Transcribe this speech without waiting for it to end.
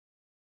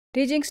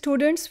Teaching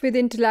students with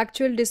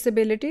intellectual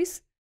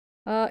disabilities.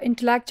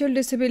 Intellectual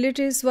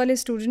disabilities wale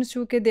students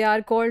चूँकि they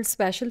are called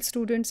special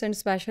students and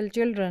special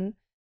children,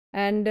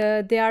 and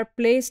they are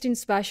placed in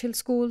special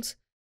schools,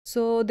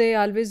 so they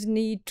always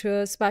need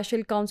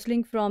special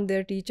counseling from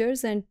their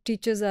teachers, and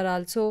teachers are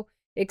also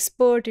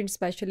expert in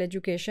special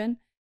education,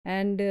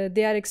 and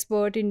they are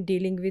expert in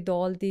dealing with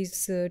all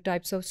these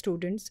types of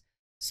students.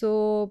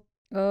 So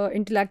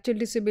intellectual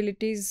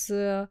disabilities,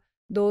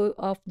 though,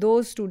 of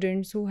those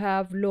students who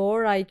have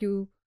lower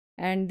IQ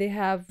and they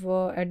have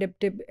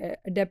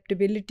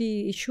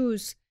adaptability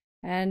issues,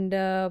 and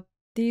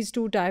these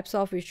two types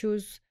of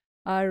issues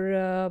are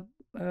uh,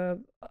 uh,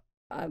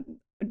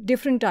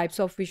 different types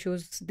of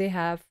issues they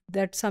have,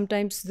 that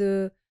sometimes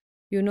the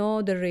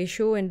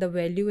ratio and the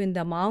value and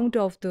the amount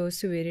of the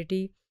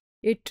severity,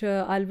 it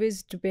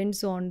always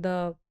depends on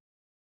the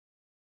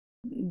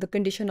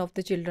condition of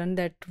the children,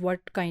 that what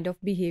kind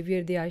of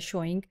behavior they are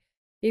showing.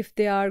 If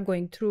they are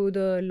going through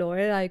the lower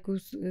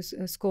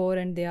IQ score,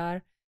 and they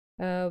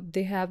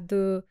have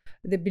the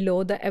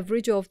below the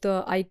average of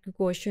the IQ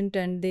quotient,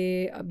 and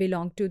they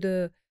belong to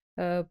the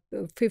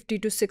 50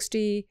 to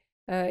 60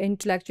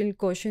 intellectual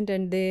quotient,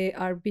 and they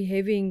are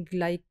behaving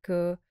like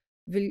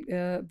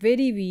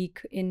very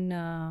weak in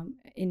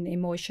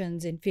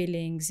emotions, in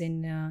feelings,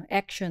 in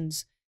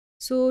actions.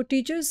 So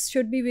teachers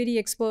should be very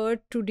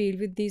expert to deal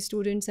with these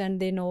students, and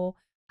they know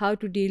how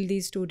to deal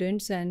these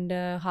students, and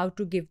how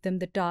to give them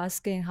the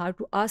task, and how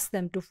to ask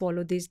them to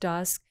follow these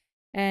tasks,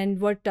 and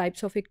what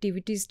types of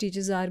activities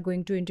teachers are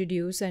going to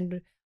introduce,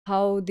 and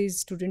how these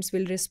students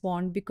will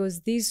respond, because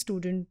these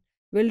students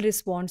will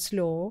respond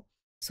slow.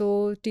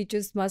 So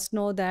teachers must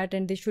know that,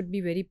 and they should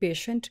be very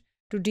patient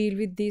to deal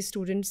with these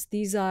students.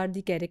 These are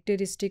the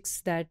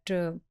characteristics that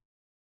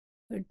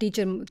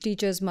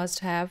teachers must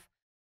have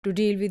to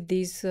deal with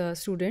these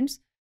students.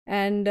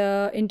 And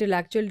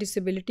intellectual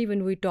disability,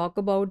 when we talk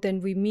about,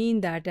 then we mean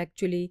that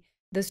actually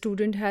the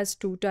student has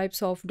two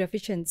types of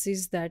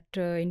deficiencies, that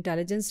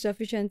intelligence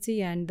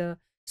deficiency and the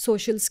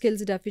social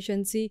skills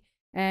deficiency,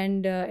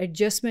 and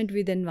adjustment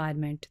with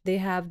environment, they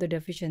have the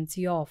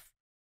deficiency of.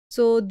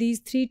 So these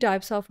three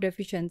types of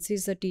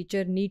deficiencies the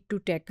teacher need to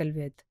tackle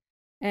with.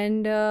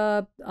 And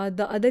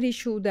the other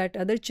issue, that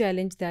other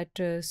challenge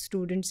that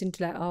students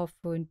of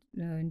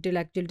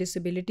intellectual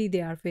disability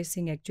they are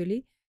facing,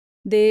 actually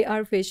they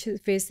are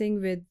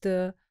facing with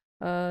the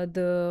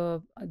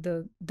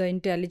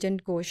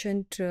intelligent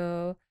quotient,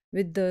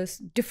 with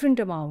the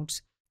different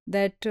amounts,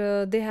 that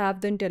they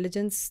have the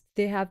intelligence,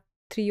 they have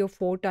 3 or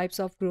 4 types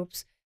of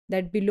groups,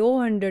 that below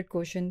 100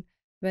 quotient,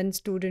 when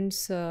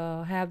students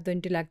have the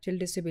intellectual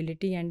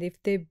disability, and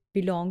if they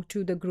belong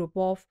to the group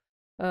of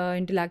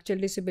intellectual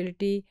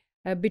disability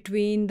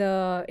between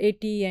the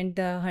 80 and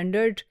the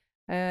 100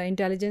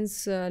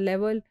 intelligence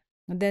level,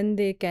 then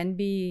they can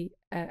be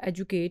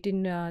educate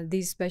in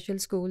these special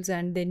schools,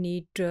 and they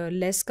need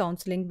less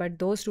counseling. But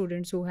those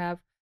students who have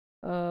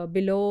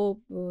below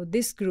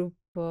this group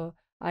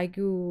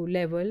IQ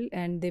level,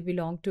 and they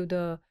belong to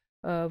the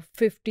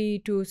 50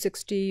 to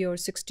 60 or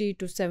 60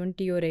 to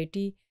 70 or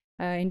 80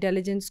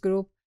 intelligence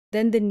group,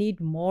 then they need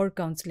more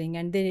counseling,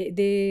 and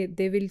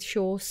they will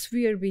show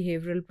severe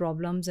behavioral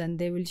problems, and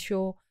they will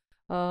show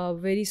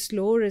very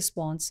slow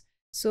response.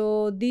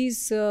 So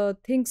these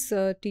things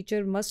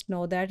teacher must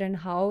know that, and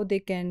how they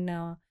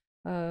can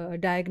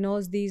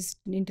diagnose these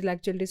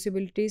intellectual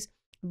disabilities,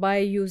 by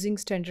using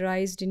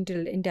standardized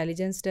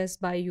intelligence tests,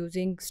 by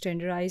using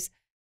standardized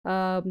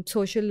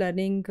social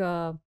learning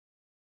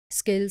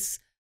skills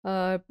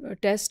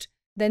test.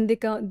 Then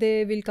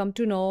they will come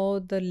to know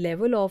the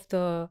level of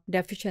the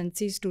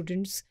deficiency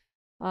students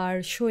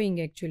are showing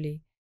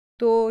actually.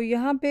 तो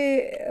यहाँ पे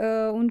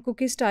उनको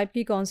किस type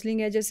की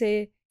counselling है,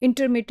 जैसे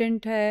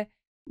intermittent है,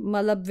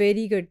 मतलब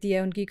वेरी करती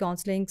है उनकी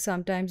काउंसलिंग,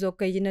 समटाइम्स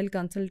ओकेजनल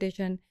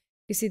कंसल्टेशन,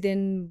 किसी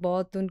दिन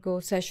बहुत उनको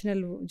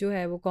सेशनल जो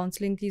है वो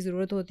काउंसलिंग की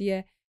ज़रूरत होती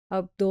है।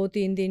 अब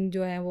 2-3 दिन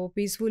जो है वो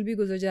पीसफुल भी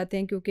गुजर जाते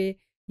हैं, क्योंकि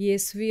ये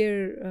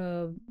सीवियर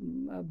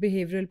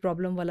बिहेवियरल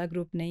प्रॉब्लम वाला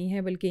ग्रुप नहीं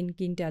है, बल्कि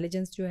इनकी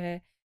इंटेलिजेंस जो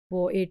है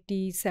वो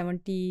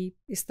 80-70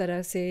 इस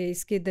तरह से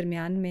इसके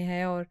दरमियान में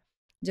है। और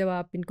जब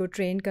आप इनको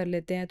ट्रेन कर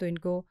लेते हैं तो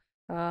इनको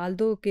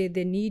आल्दो के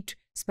दे नीड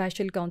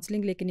स्पेशल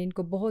काउंसलिंग, लेकिन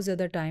इनको बहुत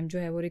ज़्यादा टाइम जो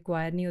है वो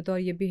रिक्वायर नहीं होता, और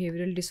ये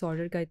बिहेवियरल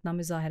डिसऑर्डर का इतना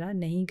मुजाहरा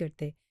नहीं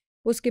करते।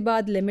 उसके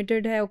बाद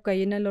लिमिटेड है,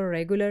 ओकेजनल और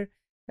रेगुलर।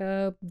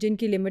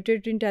 जिनकी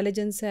लिमिटेड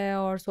इंटेलिजेंस है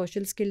और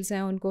सोशल स्किल्स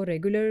हैं, उनको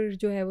रेगुलर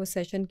जो है वो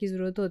सेशन की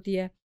ज़रूरत होती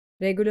है।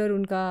 रेगुलर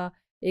उनका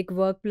एक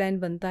वर्क प्लान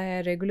बनता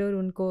है, रेगुलर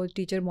उनको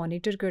टीचर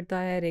मॉनिटर करता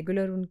है,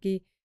 रेगुलर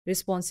उनकी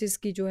रिस्पॉन्सेस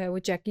की जो है वो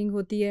चेकिंग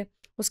होती है।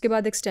 उसके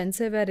बाद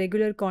एक्सटेंसिव है,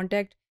 रेगुलर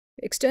कॉन्टैक्ट।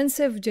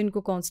 एक्सटेंसिव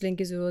जिनको काउंसलिंग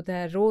की ज़रूरत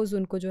है, रोज़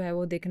उनको जो है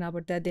वो देखना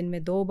पड़ता है, दिन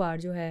में 2 बार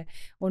जो है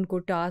उनको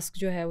टास्क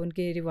जो है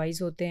उनके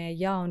रिवाइज़ होते हैं,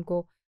 या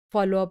उनको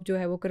फॉलोअप जो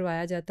है वो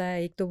करवाया जाता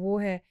है। एक तो वो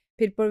है।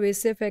 फिर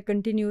परवेसिव है,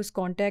 continuous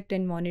contact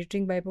and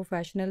monitoring by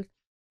professional.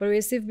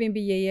 Pervasive में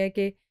भी यही है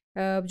कि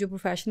जो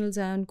प्रोफेशनल्स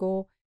हैं उनको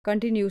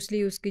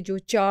कंटिन्यूसली उसकी जो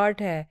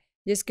चार्ट है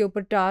जिसके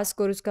ऊपर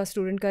टास्क और उसका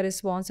स्टूडेंट का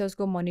रिस्पॉन्स है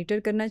उसको मॉनिटर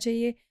करना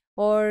चाहिए,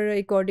 और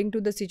according to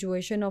the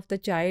situation of the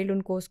child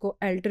उनको उसको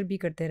अल्टर भी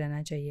करते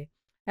रहना चाहिए।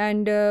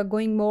 And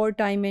going more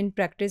time in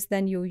practice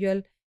then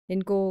usual,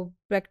 इनको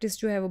प्रैक्टिस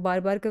जो है वो बार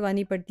बार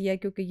करवानी पड़ती है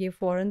क्योंकि ये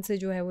फ़ौरन से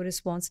जो है वो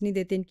रिस्पॉन्स नहीं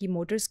देते, इनकी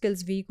मोटर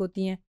स्किल्स वीक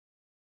होती हैं।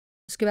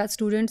 उसके बाद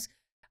स्टूडेंट्स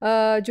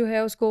जो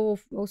है उसको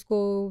उसको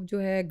जो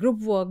है ग्रुप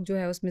वर्क जो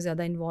है उसमें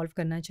ज़्यादा इन्वॉल्व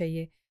करना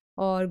चाहिए,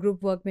 और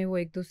ग्रुप वर्क में वो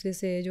एक दूसरे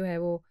से जो है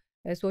वो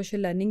सोशल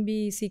लर्निंग भी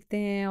सीखते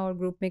हैं और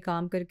ग्रुप में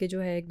काम करके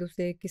जो है एक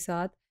दूसरे के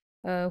साथ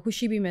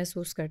खुशी भी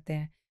महसूस करते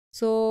हैं।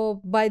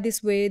 सो by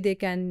this way they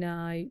can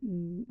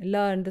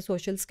learn the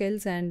social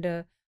skills and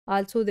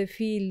also they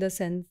feel the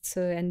sense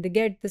and they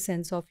get the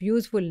sense of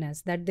usefulness,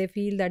 that they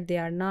feel that they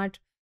are not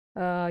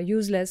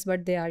useless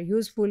but they are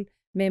useful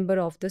member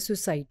of the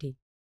society.